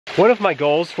One of my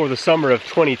goals for the summer of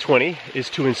 2020 is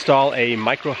to install a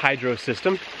micro hydro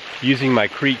system using my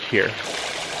creek here.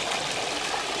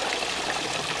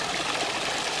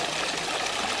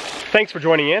 Thanks for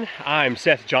joining in. I'm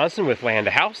Seth Johnson with Land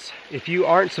to House. If you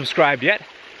aren't subscribed yet,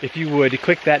 if you would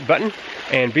click that button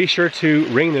and be sure to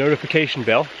ring the notification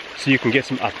bell so you can get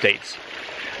some updates.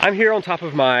 I'm here on top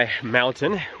of my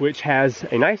mountain, which has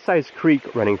a nice sized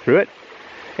creek running through it.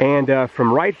 And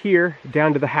from right here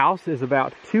down to the house is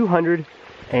about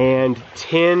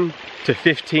 210 to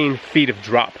 15 feet of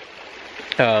drop.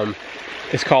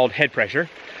 It's called head pressure.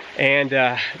 And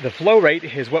the flow rate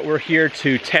is what we're here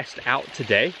to test out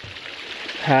today.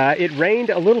 It rained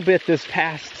a little bit this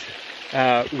past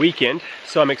weekend,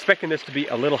 so I'm expecting this to be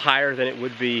a little higher than it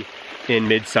would be in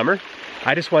midsummer.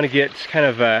 I just want to get kind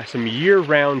of some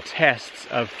year-round tests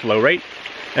of flow rate,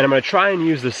 and I'm going to try and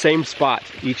use the same spot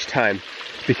each time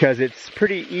because it's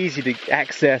pretty easy to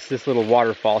access this little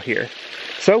waterfall here.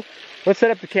 So let's set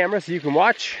up the camera so you can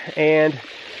watch, and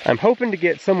I'm hoping to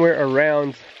get somewhere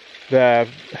around the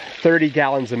 30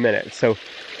 gallons a minute. So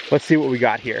let's see what we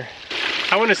got here.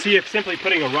 I want to see if simply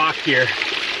putting a rock here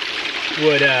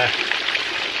would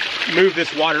move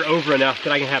this water over enough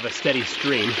that I can have a steady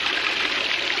stream.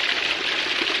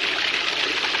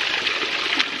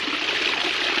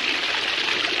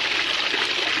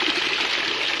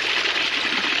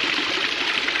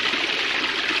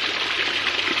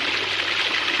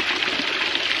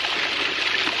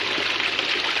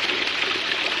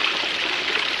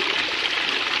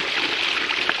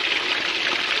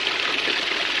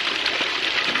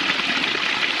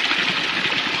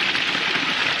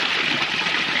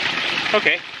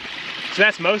 Okay, so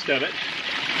that's most of it.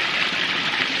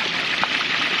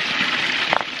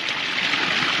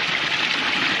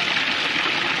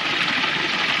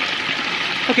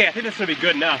 Okay, I think that's gonna be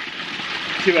good enough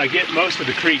to get most of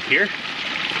the creek here.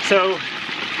 So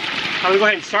I'm gonna go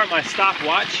ahead and start my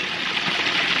stopwatch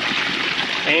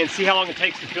and see how long it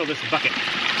takes to fill this bucket.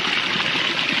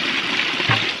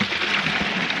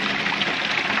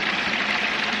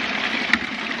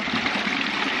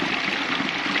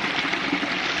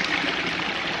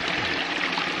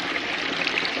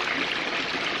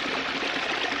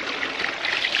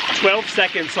 $12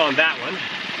 seconds on that one.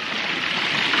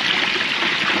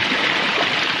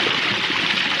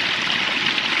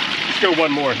 Let's go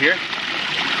one more here.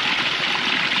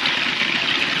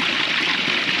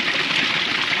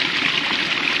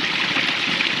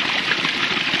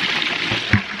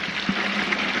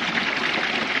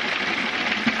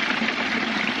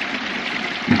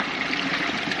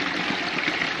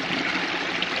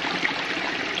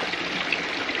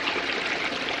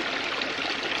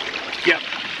 Yep.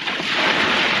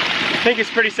 I think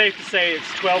it's pretty safe to say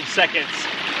it's 12 seconds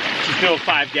to fill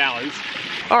 5 gallons.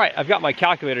 All right, I've got my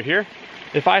calculator here.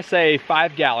 If I say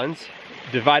 5 gallons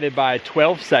divided by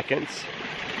 12 seconds,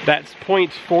 that's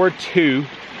 0.42,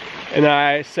 and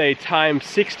I say times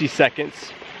 60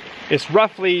 seconds, it's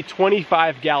roughly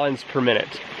 25 gallons per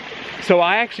minute. So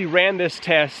I actually ran this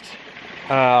test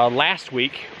last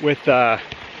week with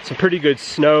some pretty good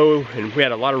snow, and we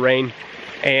had a lot of rain,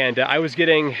 and I was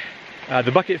getting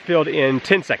the bucket filled in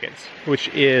 10 seconds, which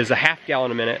is a half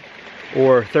gallon a minute,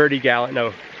 or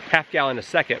half gallon a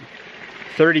second,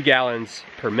 30 gallons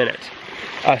per minute.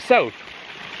 So,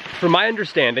 from my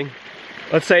understanding,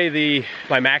 let's say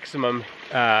my maximum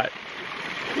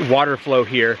water flow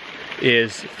here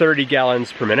is 30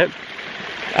 gallons per minute.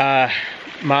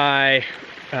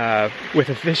 With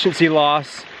efficiency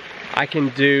loss, I can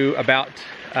do about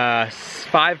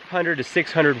 500 to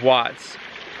 600 watts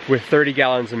with 30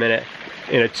 gallons a minute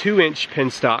in a 2-inch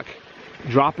penstock,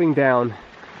 dropping down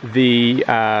the,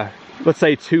 let's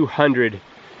say 200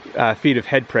 feet of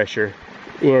head pressure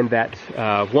in that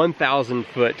 1,000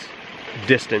 foot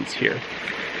distance here.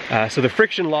 So the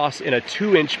friction loss in a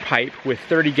 2-inch pipe with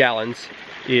 30 gallons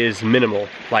is minimal,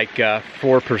 like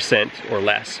 4% or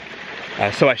less.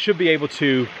 So I should be able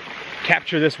to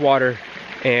capture this water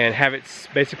and have its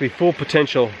basically full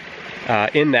potential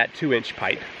in that 2-inch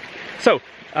pipe. So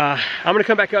I'm gonna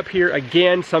come back up here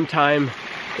again sometime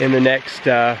in the next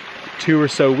 2 or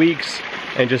so weeks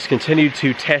and just continue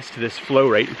to test this flow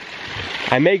rate.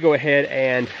 I may go ahead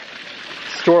and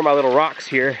store my little rocks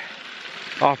here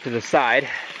off to the side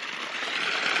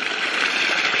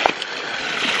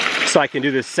so I can do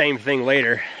this same thing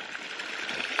later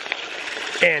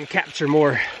and capture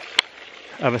more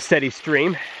of a steady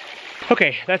stream.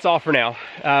 Okay, that's all for now.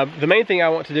 The main thing I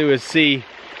want to do is see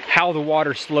how the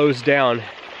water slows down,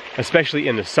 especially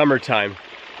in the summertime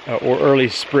or early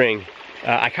spring.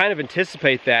 I kind of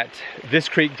anticipate that this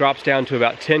creek drops down to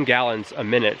about 10 gallons a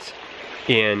minute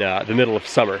in the middle of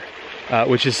summer,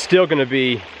 which is still going to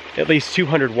be at least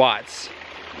 200 watts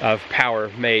of power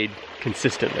made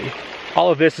consistently. All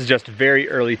of this is just very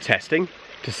early testing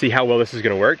to see how well this is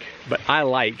going to work, but I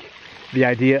like the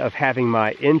idea of having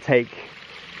my intake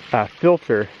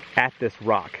filter at this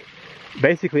rock.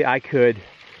 Basically, I could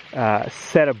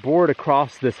set a board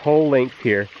across this whole length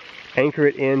here, anchor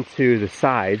it into the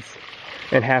sides,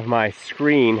 and have my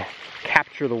screen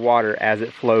capture the water as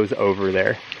it flows over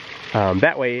there.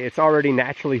 That way it's already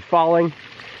naturally falling,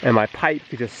 and my pipe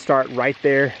could just start right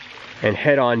there and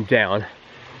head on down.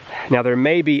 Now there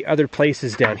may be other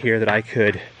places down here that I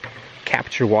could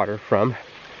capture water from,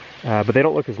 but they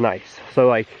don't look as nice. So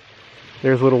like,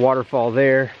 there's a little waterfall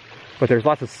there, but there's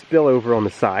lots of spillover on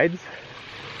the sides.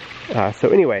 So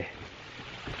anyway,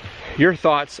 your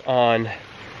thoughts on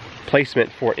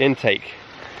placement for intake,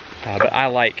 but I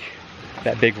like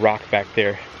that big rock back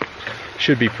there.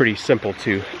 Should be pretty simple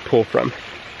to pull from.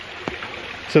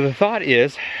 So the thought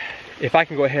is, if I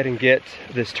can go ahead and get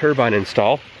this turbine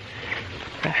installed,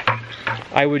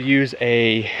 I would use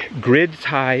a grid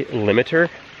tie limiter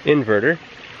inverter,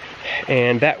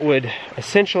 and that would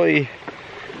essentially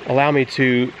allow me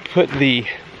to put the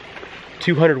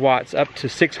 200 watts up to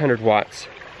 600 watts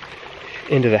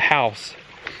into the house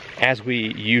as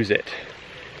we use it.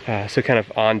 So kind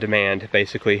of on demand,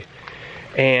 basically.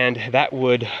 And that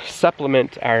would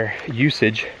supplement our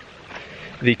usage.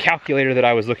 The calculator that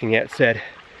I was looking at said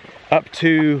up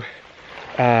to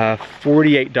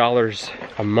 $48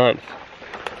 a month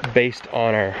based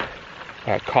on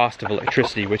our cost of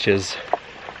electricity, which is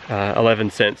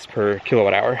 11 cents per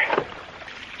kilowatt hour.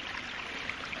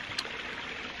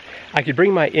 I could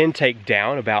bring my intake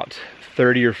down about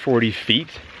 30 or 40 feet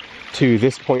to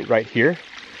this point right here.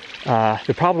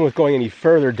 The problem with going any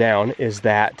further down is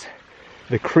that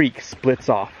the creek splits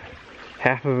off.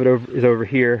 Half of it is over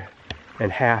here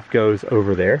and half goes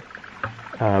over there.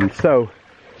 So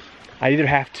I either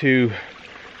have to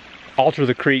alter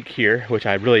the creek here, which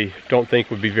I really don't think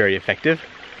would be very effective,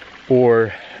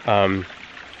 or I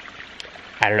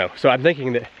don't know. So I'm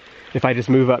thinking that if I just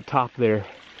move up top there,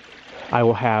 I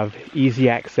will have easy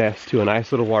access to a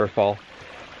nice little waterfall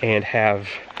and have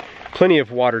plenty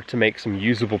of water to make some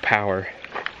usable power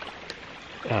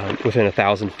within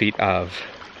 1,000 feet of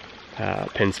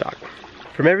penstock.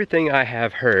 From everything I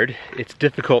have heard, it's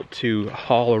difficult to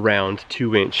haul around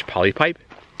 2-inch poly pipe.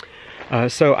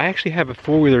 So I actually have a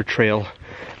 4-wheeler trail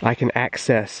I can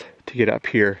access to get up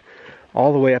here,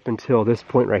 all the way up until this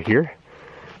point right here.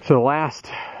 So the last,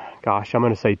 gosh, I'm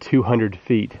gonna say 200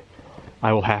 feet,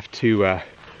 I will have to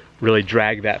really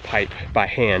drag that pipe by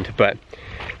hand. But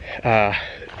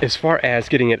as far as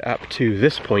getting it up to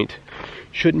this point,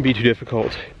 shouldn't be too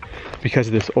difficult because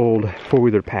of this old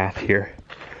 4-wheeler path here.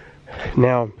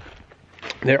 Now,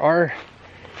 there are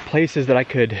places that I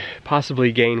could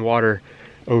possibly gain water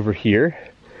over here,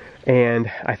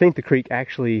 and I think the creek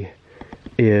actually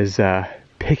is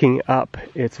picking up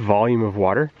its volume of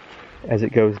water as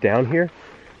it goes down here.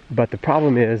 But the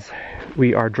problem is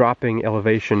we are dropping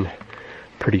elevation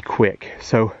pretty quick.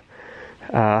 So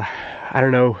I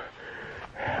don't know,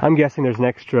 I'm guessing there's an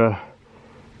extra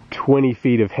 20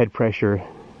 feet of head pressure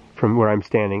from where I'm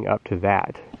standing up to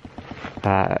that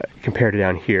compared to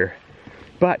down here.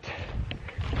 But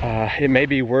it may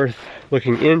be worth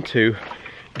looking into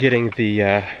getting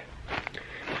the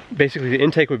basically the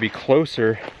intake would be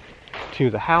closer to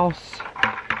the house,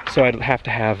 so I'd have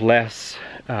to have less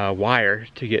wire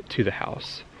to get to the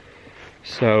house.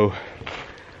 So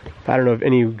I don't know of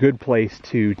any good place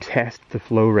to test the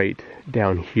flow rate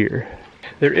down here.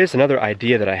 There is another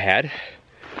idea that I had.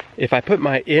 If I put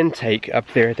my intake up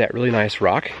there at that really nice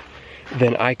rock,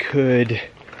 then I could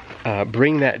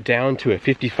bring that down to a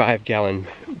 55-gallon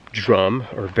drum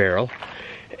or barrel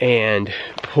and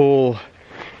pull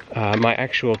my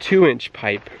actual 2-inch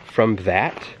pipe from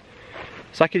that.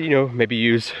 So I could, you know, maybe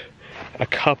use a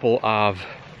couple of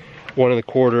 1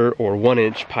 1/4 or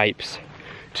 1-inch pipes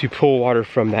to pull water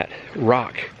from that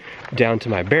rock down to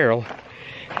my barrel,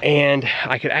 and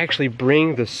I could actually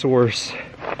bring the source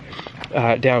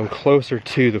down closer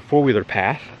to the 4-wheeler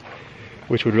path,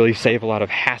 which would really save a lot of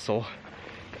hassle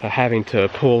having to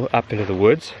pull up into the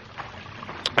woods.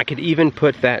 I could even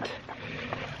put that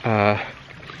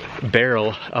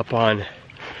barrel up on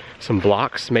some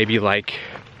blocks, maybe like,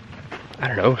 I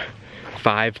don't know,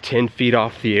 5-10 feet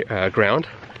off the ground,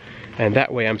 and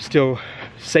that way I'm still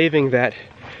saving that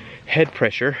head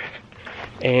pressure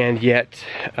and yet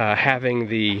having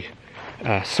the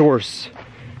source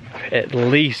at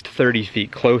least 30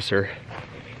 feet closer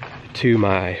to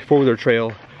my 4-wheeler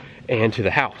trail and to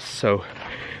the house. So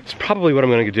it's probably what I'm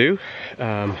going to do.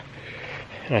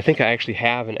 And I think I actually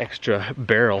have an extra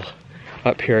barrel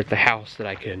up here at the house that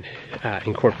I can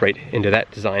incorporate into that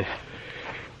design.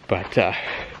 But,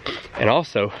 and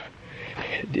also,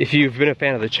 if you've been a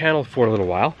fan of the channel for a little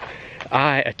while,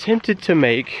 I attempted to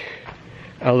make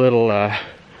a little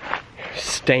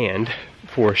stand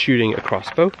for shooting a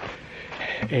crossbow.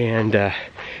 And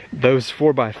those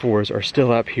 4x4s are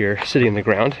still up here sitting in the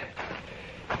ground.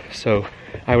 So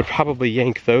I would probably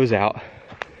yank those out.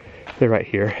 They're right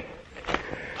here.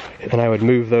 And I would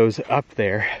move those up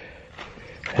there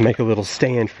and make a little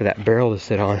stand for that barrel to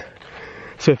sit on.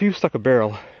 So if you stuck a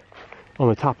barrel on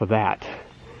the top of that,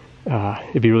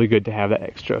 it'd be really good to have that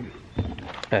extra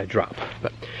drop.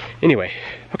 But anyway,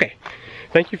 okay.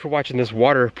 Thank you for watching this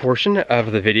water portion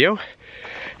of the video.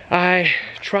 I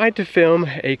tried to film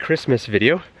a Christmas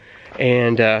video,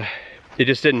 and it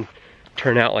just didn't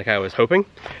turn out like I was hoping.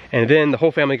 And then the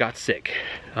whole family got sick.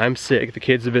 I'm sick, the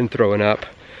kids have been throwing up.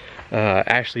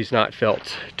 Ashley's not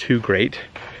felt too great.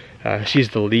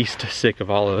 She's the least sick of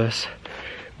all of us.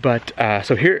 But,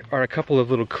 so here are a couple of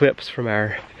little clips from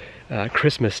our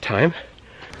Christmas time.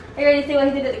 Are you ready to see what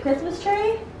he did at the Christmas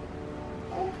tree?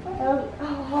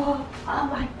 Oh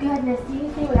my goodness, do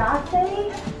you see what I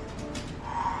see?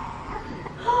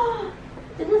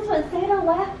 Is this what Santa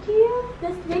left you?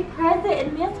 This big present,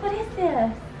 and Miss, what is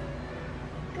this?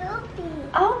 Scooby.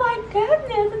 Oh my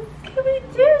goodness, it's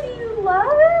Scooby-Doo, do you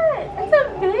love it? It's a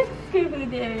big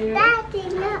Scooby-Doo. Daddy,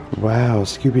 look. Wow,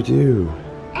 Scooby-Doo.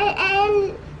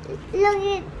 And look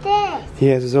at this. He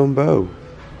has his own bow.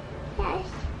 Yes.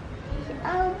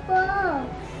 Oh, boy.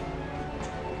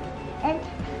 And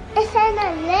Santa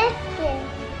left it.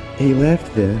 He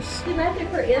left this. You left it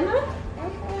for Emma?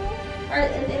 Or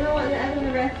is Emma wanting to open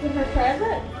the rest of her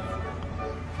presents?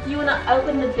 Do you want to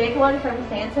open the big one from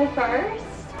Santa first?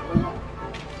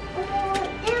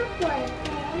 This one.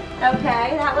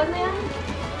 Okay, that one then?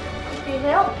 Do you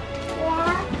help?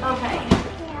 Yeah. Okay.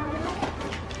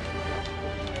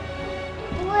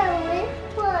 Well, this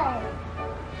one.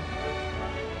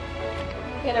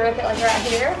 You're gonna rip it like right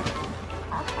here?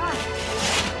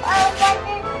 Oh, what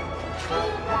is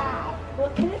this?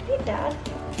 What could it be, Dad?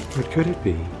 What could it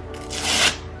be?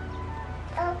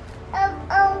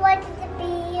 What does it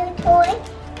be? Your toy?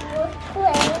 Your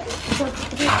train? What's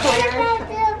the What does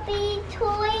it be?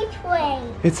 Toy train.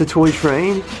 It's a toy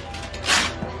train?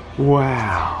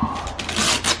 Wow.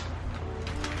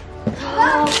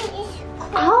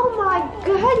 Oh my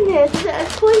goodness, is it a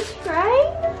toy train?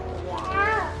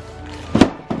 Yeah.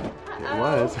 It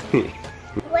was. Will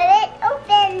it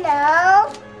open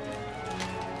though?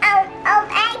 I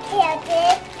killed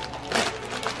it.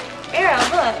 Arrow,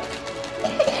 look.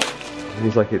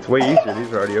 He's like, it's way easier.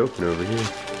 These are already open over here.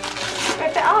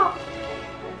 Rip it off.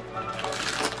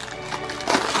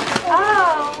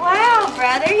 Oh, wow,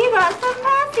 brother. You bought some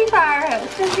pacifier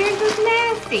hooks because yours is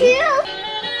nasty.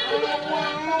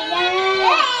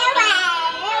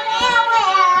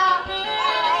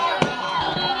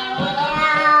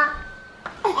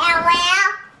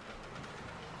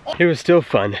 It was still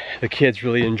fun. The kids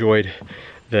really enjoyed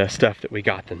the stuff that we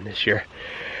got them this year.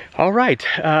 All right,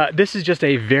 this is just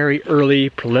a very early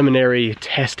preliminary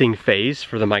testing phase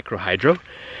for the micro hydro.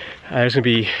 There's gonna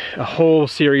be a whole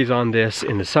series on this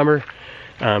in the summer,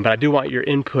 but I do want your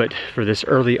input for this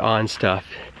early on stuff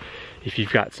if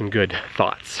you've got some good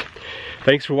thoughts.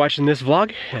 Thanks for watching this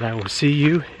vlog, and I will see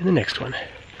you in the next one.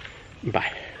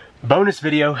 Bye. Bonus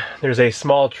video, there's a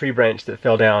small tree branch that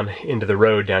fell down into the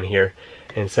road down here,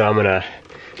 and so I'm gonna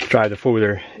drive the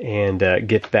four-wheeler and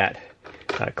get that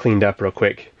cleaned up real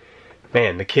quick.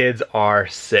 Man, the kids are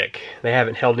sick. They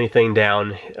haven't held anything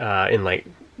down in like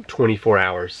 24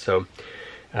 hours, so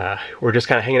we're just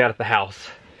kind of hanging out at the house,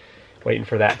 waiting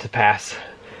for that to pass.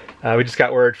 We just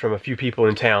got word from a few people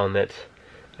in town that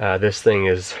this thing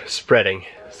is spreading,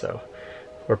 so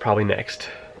we're probably next.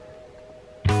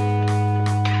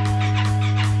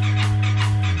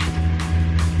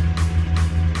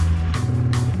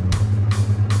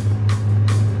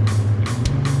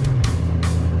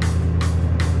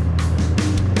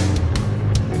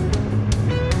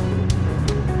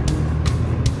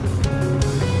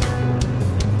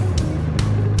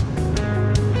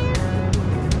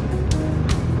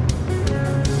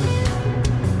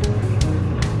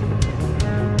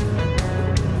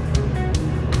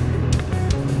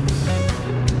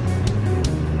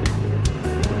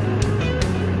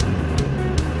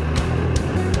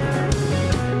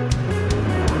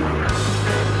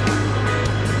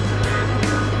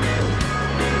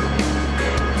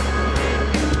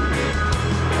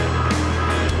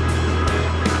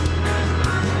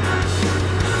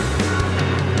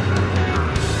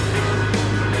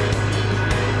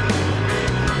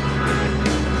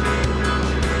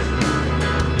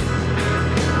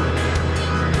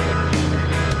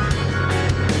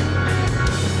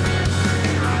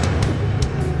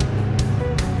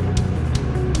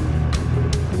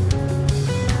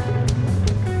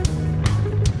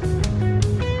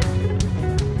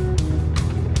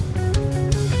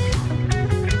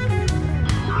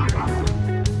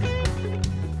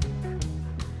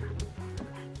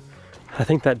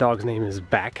 think that dog's name is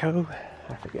Backhoe.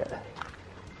 I forget.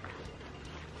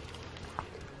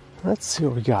 Let's see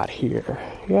what we got here.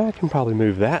 Yeah, I can probably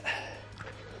move that.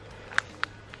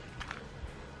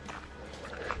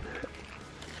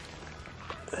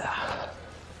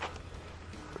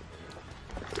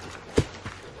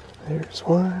 There's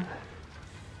one.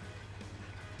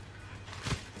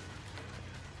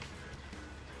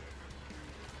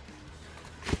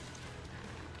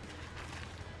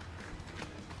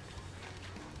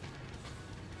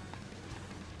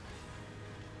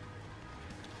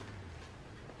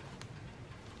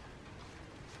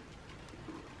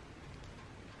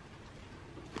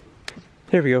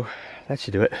 There we go. That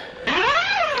should do it.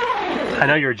 I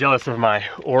know you're jealous of my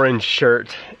orange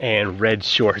shirt and red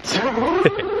shorts.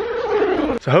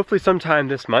 So hopefully sometime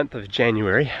this month of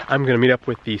January, I'm gonna meet up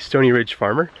with the Stony Ridge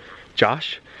farmer,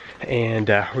 Josh, and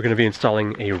we're gonna be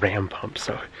installing a ram pump.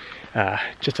 So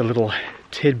just a little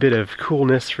tidbit of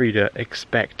coolness for you to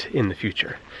expect in the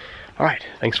future. All right,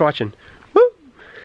 thanks for watching.